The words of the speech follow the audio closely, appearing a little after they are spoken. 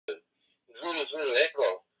Zulu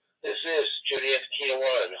Echo. This is Juliet Kilo 1,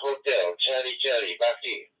 Hotel, Charlie Charlie,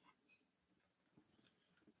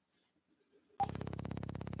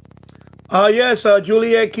 Baki. Yes,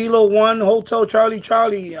 Juliet Kilo 1, Hotel Charlie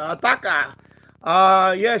Charlie, Taka.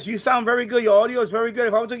 Yes, you sound very good. Your audio is very good.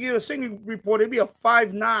 If I were to give you a singing report, it'd be a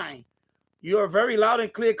 5.9. You are very loud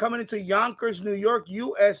and clear coming into Yonkers, New York,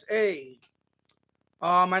 USA.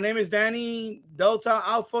 My name is Danny, Delta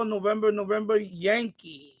Alpha November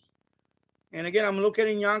Yankee. And again, I'm located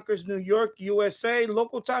in Yonkers, New York, USA.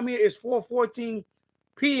 Local time here is 4:14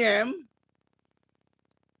 p.m.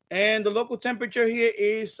 And the local temperature here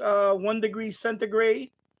is 1 degree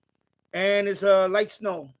centigrade. And it's light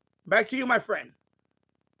snow. Back to you, my friend.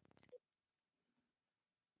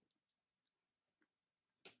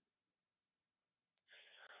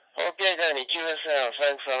 Okay, Danny,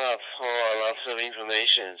 thanks a lot for lots of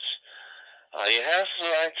information. You have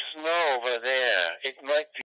slight snow over there. It might be